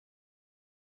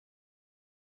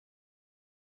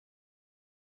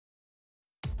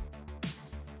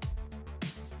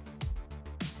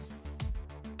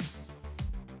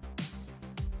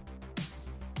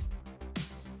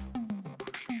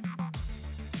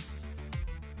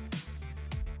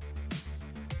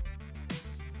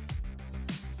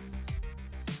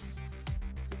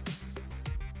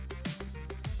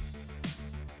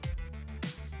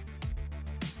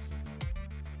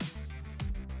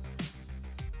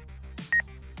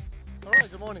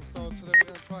good morning. So today we're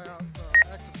going to try out the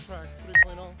ActiveTrack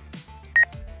 3.0.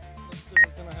 Let's see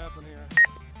what's going to happen here.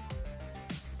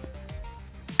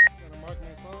 Going to mark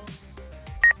my song.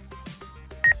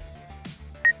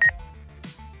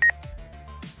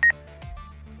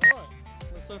 Alright,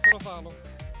 let's see if it'll follow.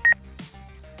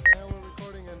 And we're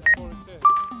recording in 4K. 2.7.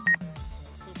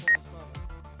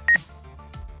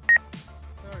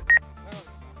 There it goes. Now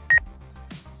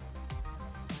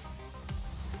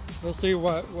we'll see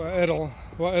what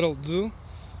it'll do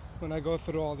when I go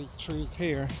through all these trees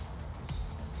here.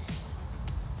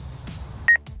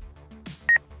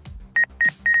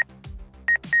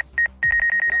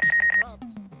 Yep, it dropped.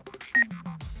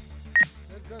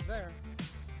 Did good there.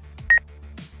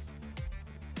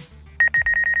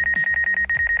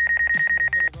 It's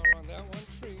gonna go around that one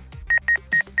tree.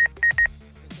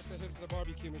 As if it hits the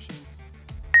barbecue machine.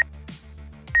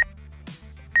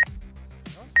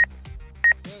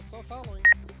 Yeah, it's still following.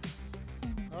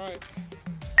 Alright.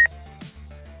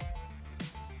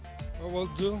 What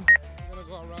we'll do, we're gonna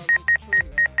go around this tree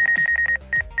here.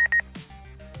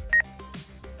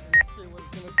 And let's see what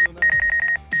it's gonna do now.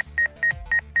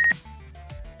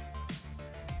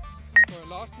 So it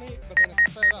lost me, but then it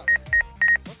sped up.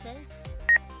 Okay.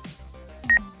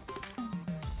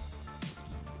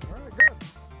 Alright, good.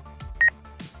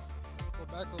 Let's go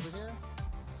back over here.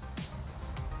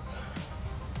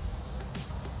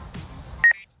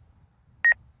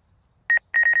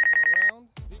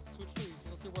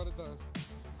 What it does.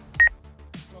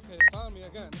 Okay, it found me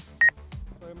again.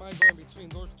 So it might go in between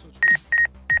those two trees.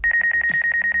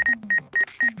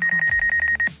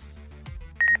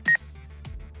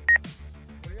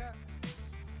 Where you at?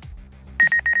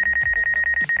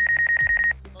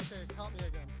 Okay, it caught me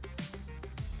again.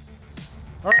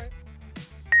 Alright.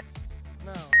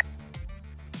 Now,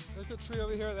 there's a tree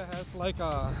over here that has like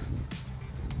a...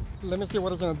 Let me see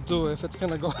what it's going to do. If it's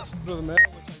going to go through the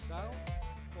middle, which I doubt,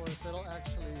 or if it'll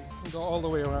actually go all the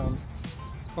way around.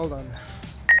 Hold on.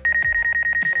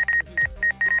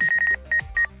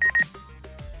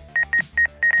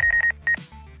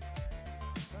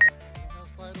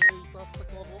 Sideways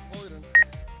obstacle avoidance.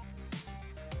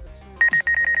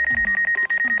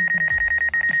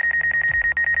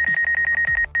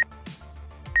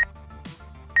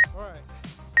 Alright.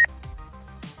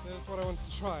 This is what I want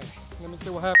to try. Let me see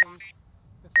what happens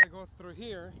if I go through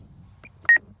here.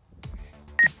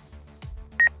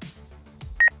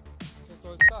 So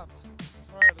it stopped.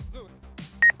 Alright, let's do it.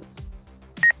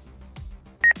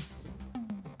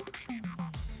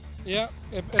 Yeah,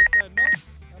 it said no,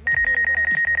 I'm not doing that,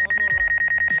 but I'll go around.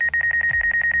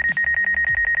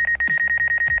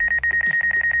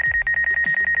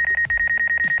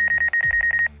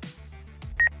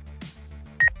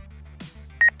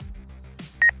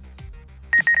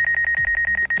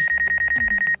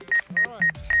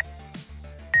 Alright,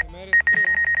 I made it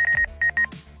through.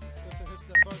 So if it hits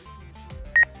that barbecue,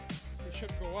 it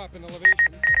should go up in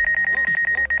elevation. Whoa,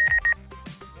 whoa.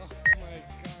 Oh my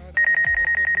god,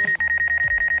 that's so close.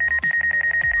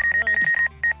 Alright,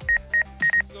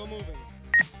 it's still moving.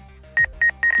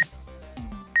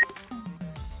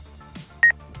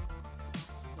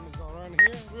 Let me go around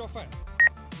here real fast.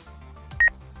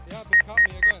 Yeah, they caught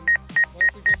me again. What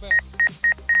if we go back?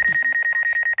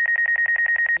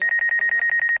 Yep, it still got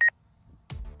me.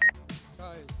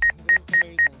 Guys, this is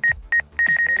amazing.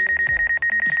 What are you gonna do now?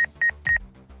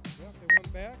 Yep, it went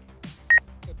back.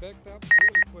 It backed up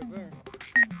really quick there.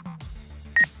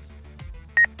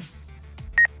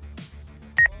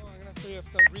 Oh, I'm gonna see if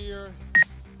the rear.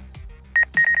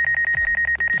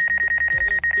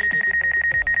 Whether it's beeping because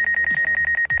there's a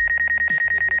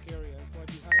picnic area. It's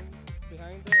right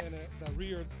behind it, and the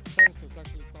rear sensors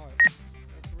actually saw it.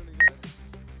 That's really good.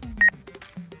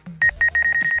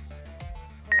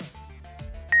 Alright.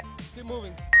 Keep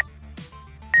moving.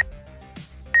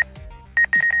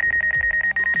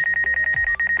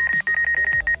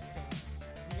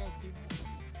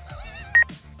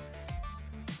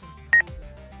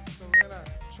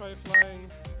 Try flying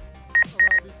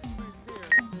around these trees here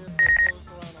and see if it goes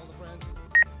around all the branches.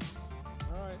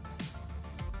 Alright.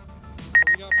 So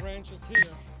we got branches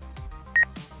here.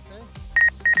 Okay.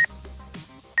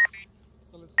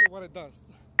 So let's see what it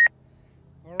does.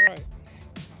 Alright.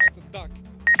 I have to duck.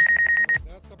 So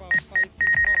that's about 5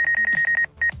 feet tall.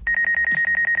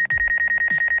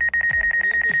 Come on, what are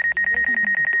you gonna do?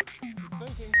 He's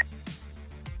thinking.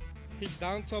 He's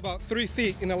down to about 3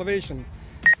 feet in elevation.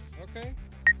 Okay.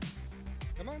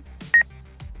 Come on.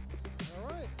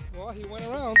 Alright. Well, he went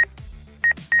around.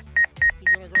 Is he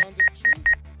going to go around this tree?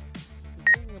 He's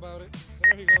thinking about it.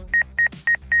 There he goes.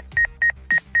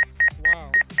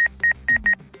 Wow.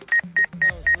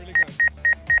 That was really good.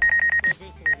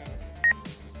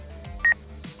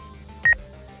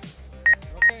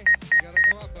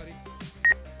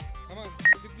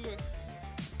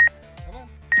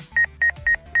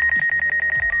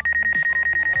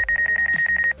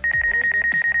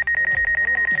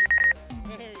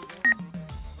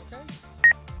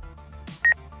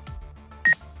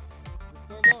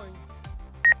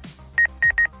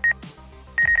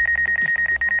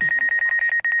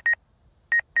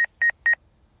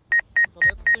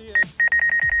 see if it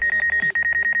avoids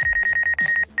these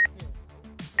obstacles here,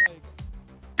 like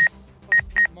some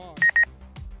peat moss.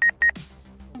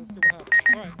 Let's see what happens.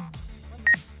 All right.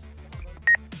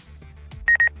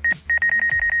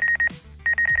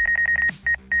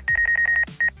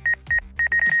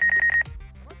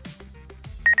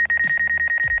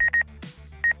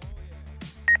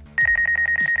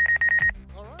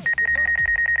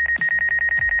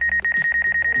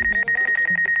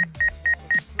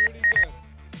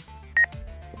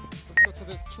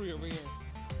 Tree over here.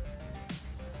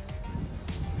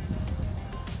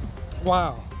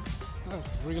 Wow,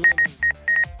 that's really amazing.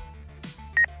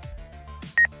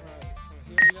 Alright, so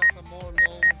here we got some more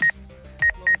low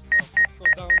stuff. Let's go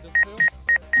down this hill.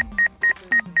 Let's see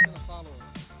if it's gonna follow us.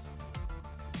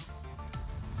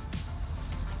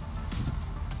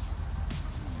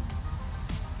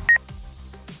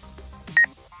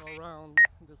 Go around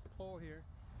this pole here.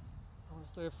 I want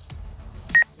to see if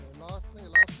it lost me,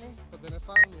 but then it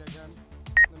found me again.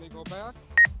 Let me go back.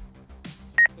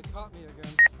 It caught me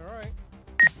again. Alright.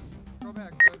 Let's go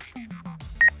back, bud.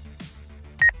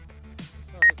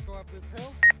 Alright, let's go up this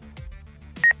hill.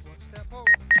 Watch that pose.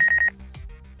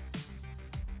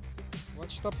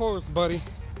 Watch the pose, buddy.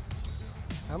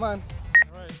 Come on.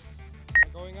 Alright.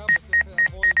 I'm going up. Let's see if it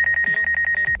avoids the hill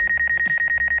and the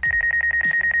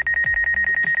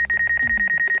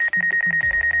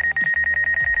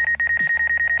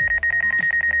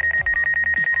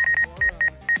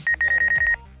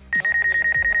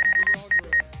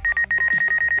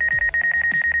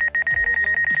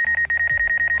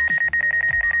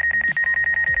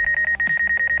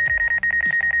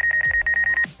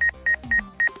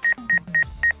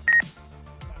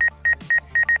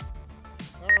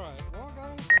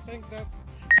that's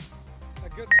a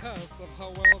good test of how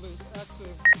well this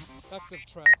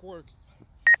ActiveTrack works,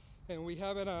 and we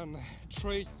have it on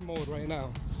trace mode right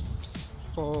now.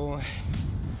 So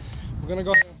we're gonna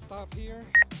go ahead and stop here.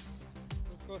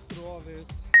 Let's go through all this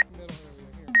middle area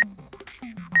here.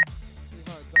 See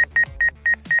how it does all this.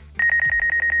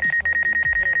 And then we'll try doing the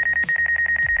parallel.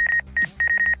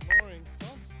 Exploring.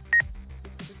 Huh?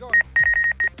 Keep it going.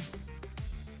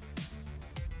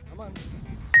 Come on.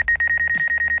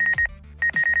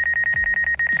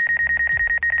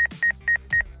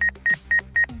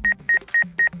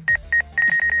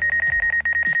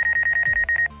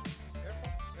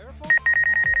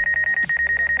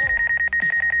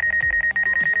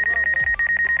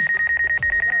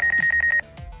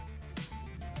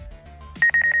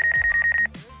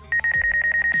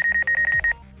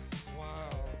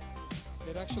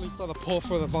 It actually saw the pole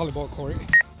for the volleyball court.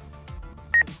 That's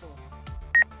pretty cool.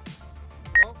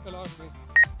 Oh, it lost me.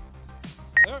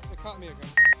 There, it caught me again.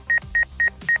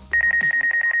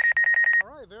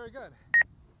 Alright, very good.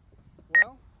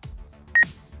 Well,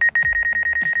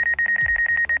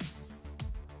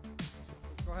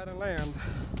 let's go ahead and land.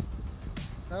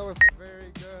 That was a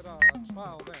very good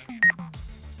trial there.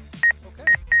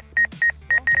 Okay.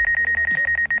 Well, that's pretty much it.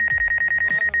 Let's go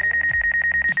ahead and land.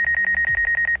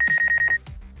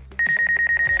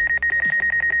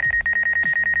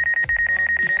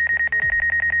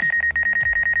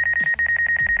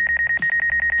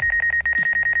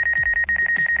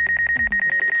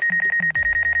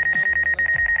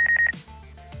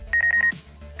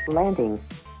 Landing.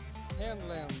 And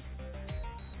land.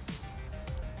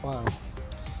 Wow.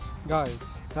 Guys,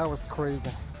 that was crazy.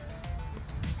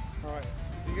 Alright,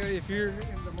 if you're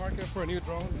in the market for a new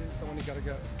drone, this is the one you gotta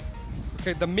get.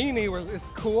 Okay, the Mini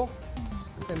is cool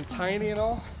and tiny and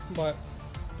all, but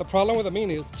the problem with the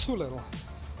Mini is too little.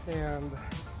 And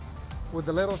with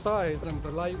the little size and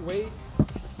the lightweight, it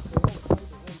won't fight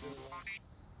the wind very well.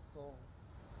 So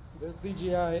this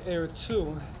DJI Air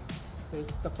 2 is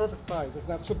the perfect size. It's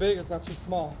not too big, it's not too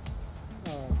small.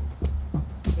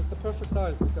 It's the perfect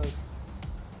size because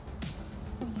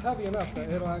it's heavy enough that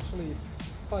it'll actually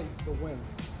fight the wind.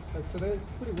 Like today it's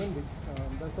pretty windy.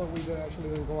 That's why we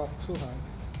didn't go up too high.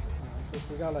 Because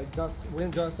we got like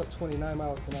wind gusts of 29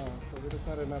 miles an hour. So we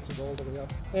decided not to go all the way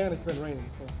up. And it's been raining,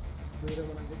 so we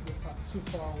didn't want to get caught too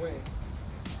far away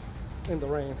in the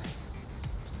rain.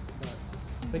 But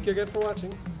thank you again for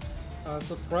watching.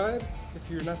 Subscribe if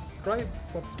you're not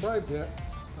subscribed yet.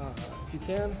 If you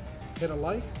can, hit a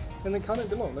like and then comment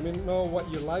below. Let me know what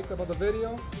you liked about the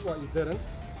video, what you didn't,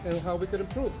 and how we could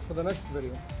improve for the next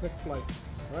video, next flight.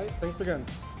 All right, thanks again.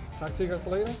 Talk to you guys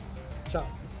later. Ciao.